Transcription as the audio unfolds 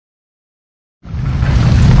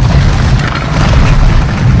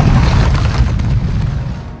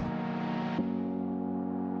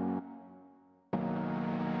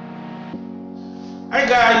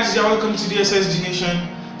guys, you're welcome to Dssg Nation.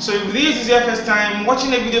 So if this is your first time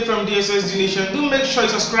watching a video from Dssg Nation, do make sure you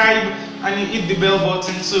subscribe and you hit the bell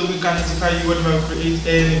button so we can notify you whenever we create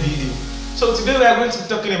any video. So today we are going to be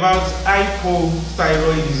talking about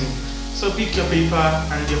hypothyroidism. So pick your paper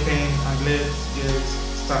and your pen and let's get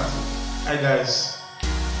started. Hi guys.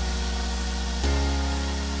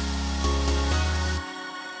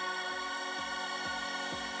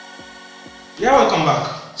 Yeah, welcome back.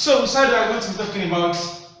 So we are going to be talking about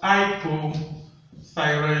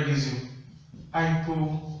hypothyroidism.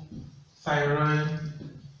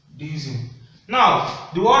 Hypothyroidism. Now,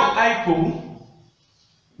 the word hypo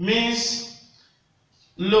means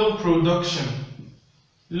low production.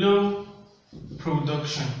 Low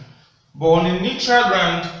production. But on a neutral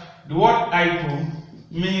ground, the word hypo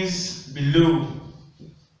means below.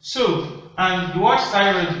 So, and the word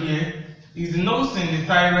thyroid here is denoting the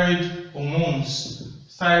thyroid hormones.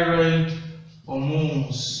 Thyroid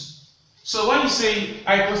hormones. So when you say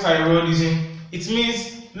hypothyroidism, it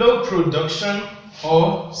means low production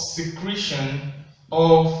or secretion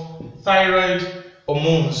of thyroid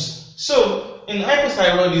hormones. So in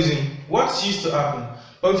hypothyroidism, what's used to happen?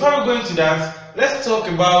 But before we go into that, let's talk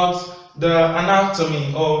about the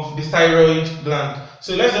anatomy of the thyroid gland.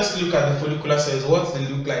 So let's just look at the follicular cells, what they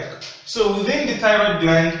look like. So within the thyroid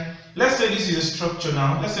gland, let's say this is a structure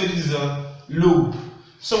now. Let's say this is a lobe.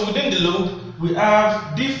 So within the lobe, we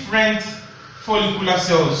have different follicular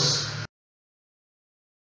cells.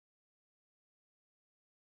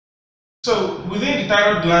 So within the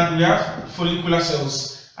thyroid gland, we have follicular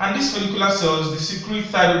cells. And these follicular cells, they secrete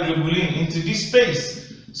thyroglobulin into this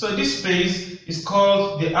space. So this space is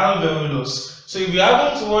called the alveolus. So if you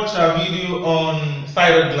haven't watched our video on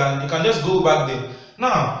thyroid gland, you can just go back there.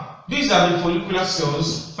 Now, these are the follicular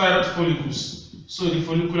cells, thyroid follicles. So the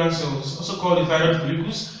follicular cells, also called the thyroid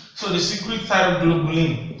follicles, so they secrete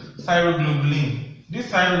thyroglobulin. This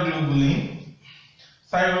thyroglobulin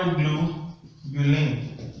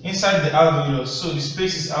inside the alveolus. So the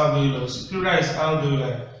space is alveolus. Plural is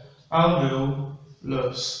alveoli.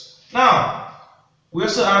 Alveolus. Now, we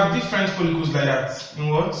also have different follicles like that. In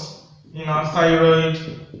what? In our thyroid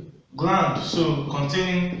gland. So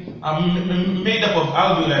containing, made up of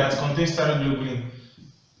alveoli that contains thyroglobulin.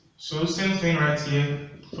 So same thing right here,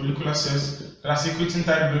 follicular cells that are secreting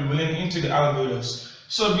thyroglobulin into the alveolus.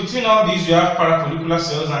 So between all these, you have parafollicular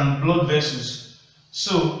cells and blood vessels.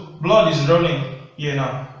 So blood is running here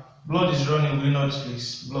now. Blood is running within all this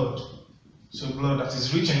place. Blood. So blood that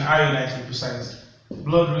is rich in iodine to be precise.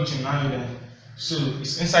 Blood rich in iodine. So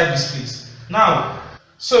it's inside this place. Now,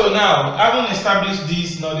 having established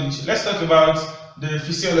this knowledge, let's talk about the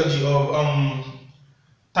physiology of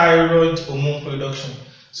thyroid hormone production.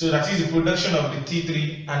 So that is the production of the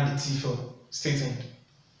T3 and the T4. Stay tuned.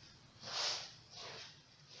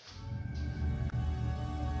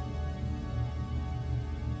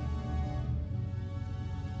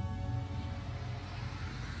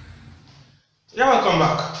 Yeah, welcome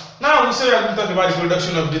back. Now we say we are going to talk about the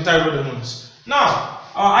production of the thyroid hormones. Now,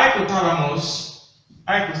 our hypothalamus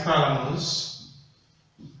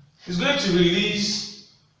is going to release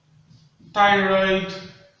thyroid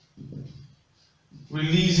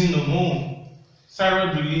releasing hormone,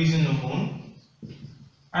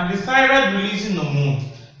 and the thyroid releasing hormone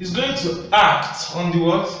is going to act on the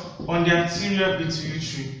what? On the anterior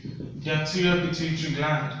pituitary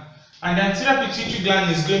gland, and the anterior pituitary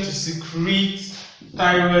gland is going to secrete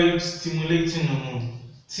thyroid stimulating hormone,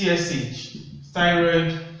 TSH,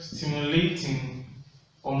 thyroid stimulating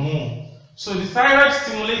hormone. So the thyroid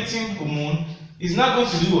stimulating hormone is not going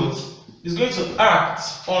to do what? Is going to act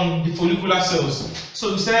on the follicular cells.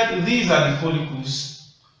 So we said these are the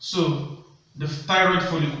follicles. So the thyroid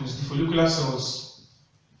follicles, the follicular cells.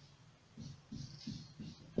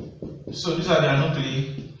 So these are the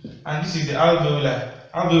nuclei, and this is the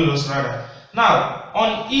alveolus rather. Now,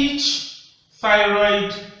 on each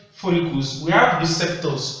thyroid follicles, we have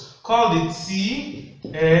receptors called the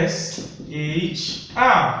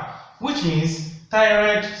TSHR, which means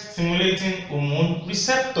thyroid stimulating hormone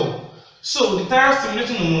receptor. So the thyroid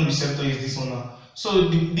stimulating hormone receptor is this one now. So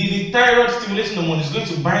the thyroid stimulating hormone is going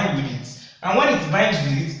to bind with it. And when it binds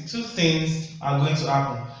with it, two things are going to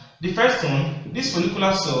happen. The first one, these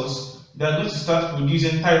follicular cells, they are going to start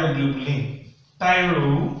producing thyroglobulin.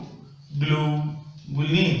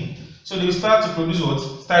 So they will start to produce what?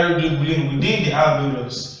 Thyroglobulin within the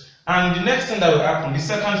alveolus. And the next thing that will happen, the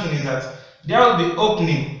second thing is that there will be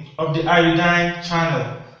opening of the iodine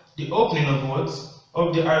channel. The opening of what?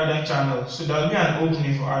 Of the iodine channel. So there will be an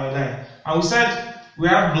opening for iodine. And we said we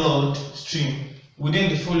have blood stream within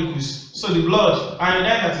the follicles. So the blood,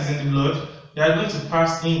 iodine that is in the blood, they are going to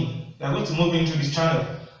pass in, they are going to move in through this channel,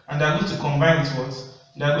 and they are going to combine with what?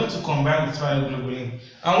 They are going to combine with thyroglobulin.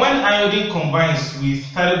 And when iodine combines with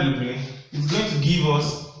thyroglobulin, it's going to give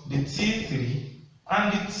us the T3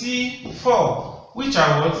 and the T4, which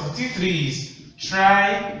are what? The T3 is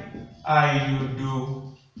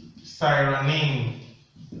triiodothyronine,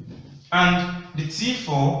 and the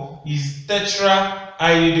T4 is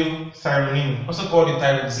tetraiodothyronine, also called the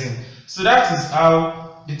thyroxine. So that is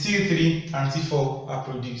how the T3 and T4 are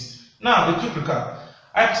produced. Now, a quick recap.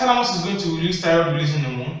 Hypothalamus is going to release thyroid-releasing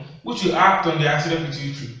hormone, which will act on the anterior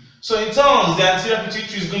pituitary. So in turn, the anterior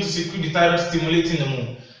pituitary is going to secrete the thyroid-stimulating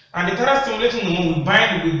hormone, and the thyroid-stimulating hormone will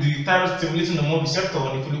bind with the thyroid-stimulating hormone receptor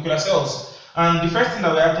on the follicular cells. And the first thing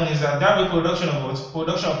that will happen is that there will be production of what?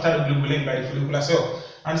 Production of thyroglobulin by the follicular cell.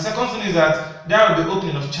 And the second thing is that there will be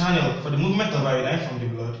opening of channel for the movement of iodine from the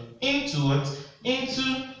blood into what?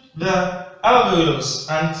 Into the alveolus,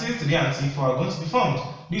 and T3 and T4 are going to be formed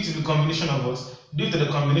due to the combination of what? Due to the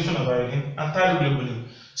combination of iodine and thyroglobulin.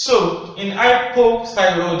 So in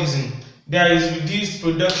hypothyroidism, there is reduced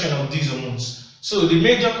production of these hormones. So the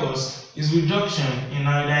major cause is reduction in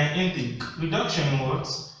iodine intake. Reduction in what?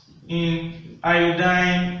 In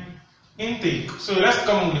iodine intake. So let's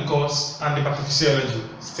come with the cause and the pathophysiology.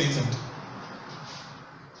 Stay tuned.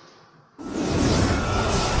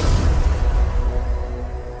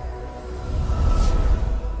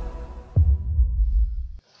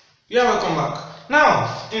 Yeah, welcome back.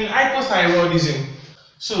 Now, in hypothyroidism,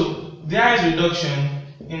 so there is reduction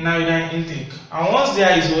in iodine intake, and once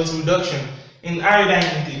there is what? Reduction in iodine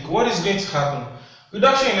intake, what is going to happen?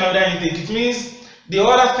 Reduction in iodine intake, it means the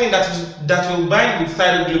other thing that will bind with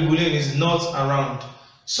thyroglobulin is not around.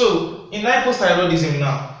 So in hypothyroidism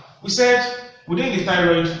now, we said within the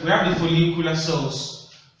thyroid we have the follicular cells.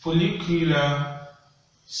 Follicular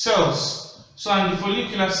cells. So and the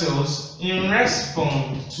follicular cells, in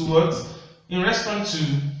response to what? In response to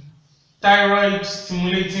thyroid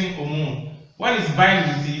stimulating hormone, when it's bind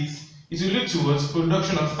with it, it will lead towards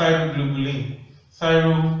production of thyroglobulin.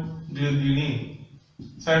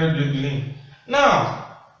 Thyroglobulin.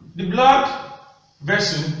 Now, the blood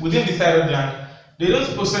vessel within the thyroid gland, they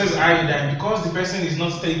don't process iodine because the person is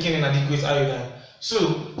not taking inadequate iodine. So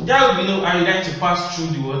there will be no iodine to pass through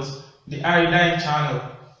the what? The iodine channel.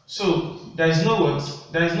 So there is no what?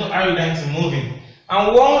 There is no iodine to move in.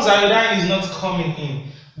 And once iodine is not coming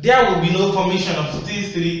in, there will be no formation of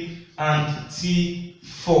T3 and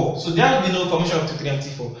T4. So there will be no formation of T3 and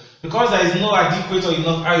T4 because there is no adequate or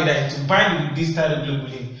enough iodine to bind with this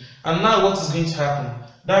thyroglobulin. And now what is going to happen?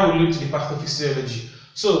 That will lead to the pathophysiology.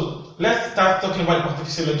 So let's start talking about the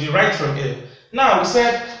pathophysiology right from here. Now we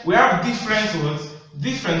said we have different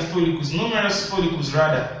follicles, numerous follicles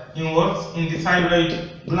rather, in what? In the thyroid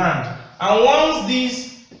gland. And once this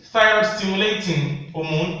thyroid stimulating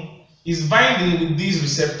hormone is binding with these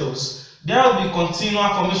receptors, there will be continual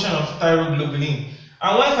formation of thyroglobulin.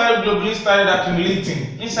 And when thyroglobulin started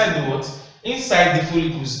accumulating inside the what? Inside the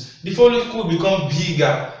follicles, the follicle will become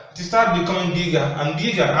bigger. It will start becoming bigger and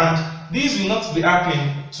bigger, and these will not be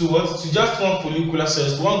happening to what? To just one follicular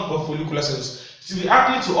cells, to one group of follicular cells. It will be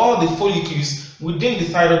happening to all the follicles within the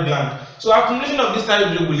thyroid gland. So accumulation of this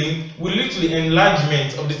thyroglobulin will lead to the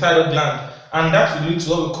enlargement of the thyroid gland, and that will lead to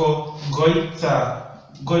what we call goiter.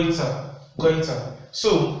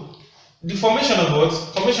 So the formation of what?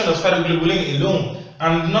 Formation of thyroglobulin alone,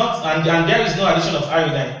 and there is no addition of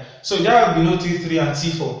iodine. So there will be no T3 and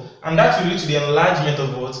T4, and that will lead to the enlargement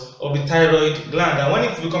of what? Of the thyroid gland. And when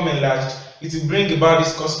it becomes enlarged, it will bring about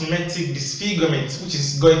this cosmetic disfigurement, which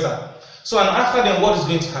is goiter. So and after then, what is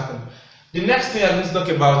going to happen? The next thing I'm going to talk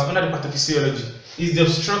about under the pathophysiology is the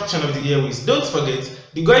obstruction of the airways. Don't forget,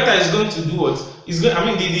 the goiter is going to do what?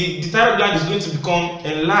 The thyroid gland is going to become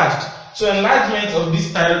enlarged. So enlargement of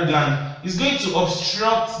this thyroid gland is going to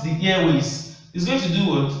obstruct the airways. It's going to do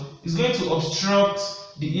what? It's going to obstruct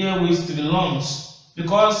the airways to the lungs.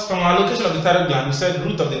 Because from our location of the thyroid gland, we said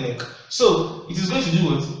root of the neck. So it is going to do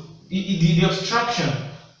what? The obstruction,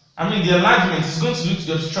 the enlargement is going to lead to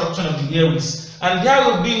the obstruction of the airways. And there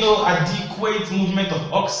will be no adequate movement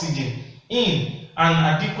of oxygen in and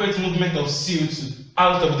adequate movement of CO2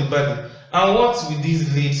 out of the body. And what will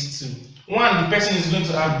this lead to? One, the person is going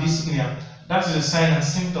to have dyspnea. That is a sign and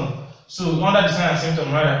symptom. So under the sign and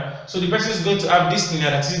symptom rather, so the person is going to have dyspnea,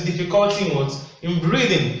 that is difficulty in what? In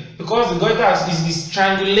breathing, because the goiter is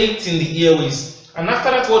strangulating the airways. And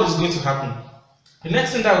after that, what is going to happen? The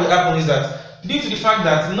next thing that will happen is that due to the fact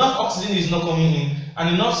that enough oxygen is not coming in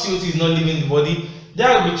and enough CO2 is not leaving the body, there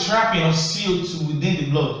will be trapping of CO2 within the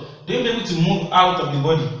blood. They will be able to move out of the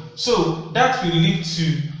body. So that will lead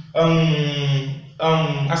to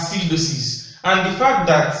acidosis. And the fact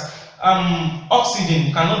that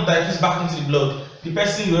oxygen cannot diffuse back into the blood, the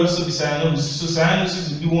person will also be cyanosis. So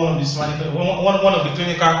cyanosis will be one of these one of the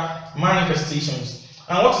clinical manifestations.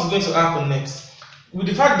 And what is going to happen next? With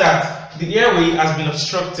the fact that the airway has been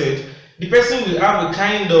obstructed, the person will have a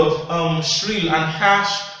kind of shrill and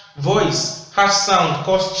harsh voice, harsh sound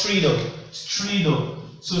called stridor.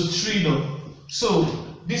 So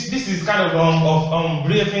this is kind of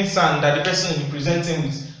breathing sound that the person will be presenting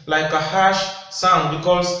with, like a harsh sound,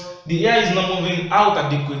 because the air is not moving out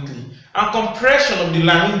adequately. And compression of the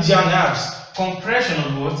laryngeal nerves. Compression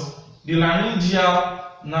of what? The laryngeal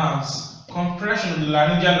nerves. Compression of the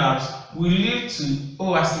laryngeal nerves will lead to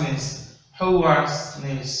hoarseness.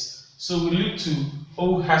 So will lead to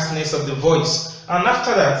hoarseness of the voice. And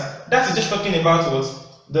after that, that is just talking about what?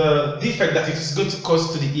 The defect that it is going to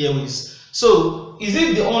cause to the airways. So is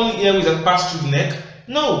it the only airways that pass through the neck?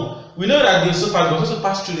 No. We know that the esophagus also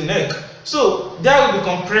passes through the neck. So there will be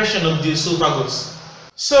compression of the esophagus.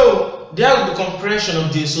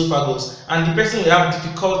 And the person will have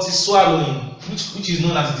difficulty swallowing, which is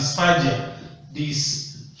known as dysphagia. The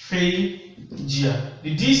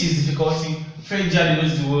dis is difficulty, phagia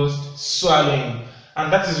denotes the word swallowing.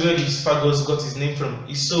 And that is where the esophagus got its name from.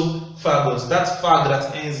 Esophagus, that phag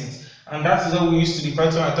that ends it. And that is what we used to refer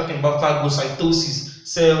to when we're talking about phagocytosis,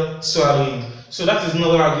 cell swallowing. So that is not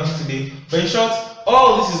what I'm going to today. But in short,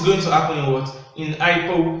 all this is going to happen in what? In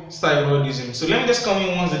hypothyroidism. So let me just come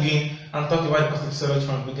in once again and talk about the pathophysiology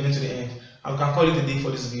from the beginning to the end. And we can call it a day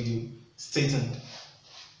for this video. Stay tuned.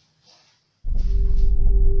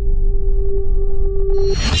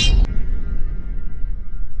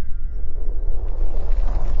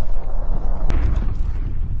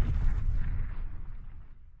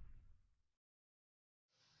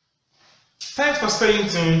 Thanks for staying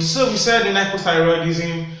tuned. So we said in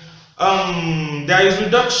hypothyroidism, there is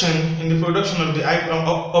reduction in the production of the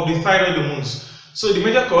thyroid hormones. So the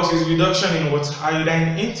major cause is reduction in what?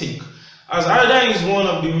 Iodine intake. As iodine is one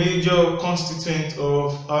of the major constituents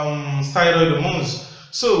of thyroid hormones.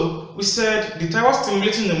 So we said the thyroid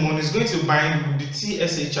stimulating hormone is going to bind with the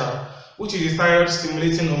Tssg, which is the thyroid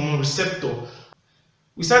stimulating hormone receptor.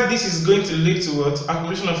 We said this is going to lead to what?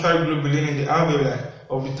 Accumulation of thyroglobulin in the alveoli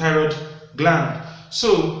of the thyroid gland.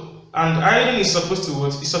 So, and iodine is supposed to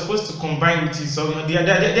what? It's supposed to combine with it. So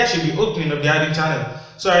there should be opening of the iodine channel.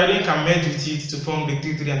 So iodine can merge with it to form the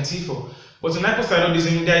T3 and T4. But in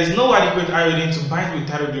hypothyroidism, there is no adequate iodine to bind with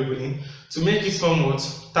thyroglobulin to make it form what?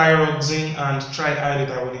 Thyroxine and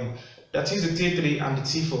triiodothyronine. That is the T3 and the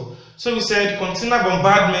T4. So we said continual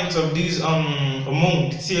bombardment of these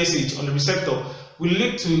hormone, the TSH, on the receptor will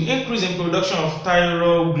lead to increase in production of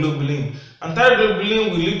thyroglobulin. And thyroglobulin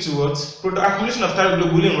will lead to what? Accumulation of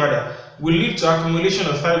thyroglobulin rather will lead to accumulation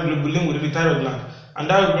of thyroglobulin within the thyroid gland. And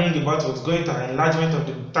that will bring about what's going to enlargement of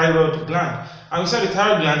the thyroid gland. And we said the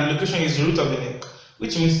thyroid gland, the location is the root of the neck,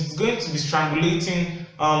 which means it's going to be strangulating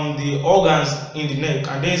the organs in the neck,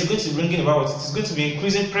 and then it's going to be bringing about what? It's going to be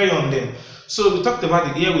increasing pressure on them. So we talked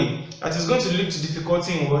about the airway, that is going to lead to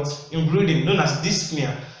difficulty in what? In breathing, known as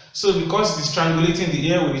dyspnea. So because it's strangulating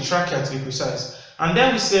the airway, the trachea to be precise. And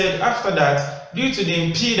then we said after that, due to the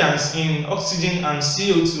impedance in oxygen and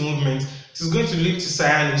CO2 movement, it is going to lead to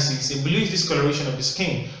cyanosis, a believed discoloration of the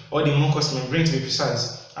skin or the mucous membrane to be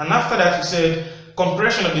precise. And after that, we said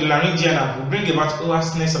compression of the laryngeal nerve will bring about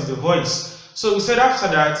hoarseness of the voice. So we said after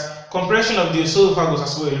that, compression of the esophagus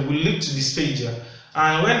as well will lead to dysphagia.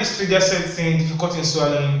 And when dysphagia sets in, difficulty in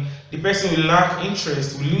swallowing, the person will lack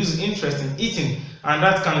interest, will lose interest in eating, and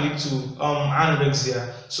that can lead to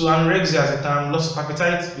anorexia. So anorexia is a term, loss of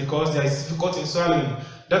appetite because there is difficulty in swallowing.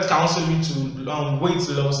 That can also lead to weight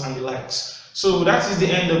loss and the likes. So that is the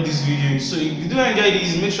end of this video. So if you do enjoy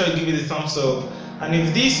this, make sure you give it a thumbs up. And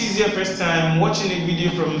if this is your first time watching a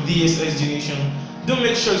video from Dssg Nation, do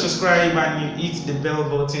make sure you subscribe and you hit the bell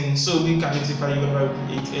button so we can notify you whenever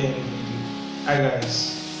we create a new video. Hi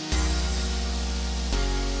guys.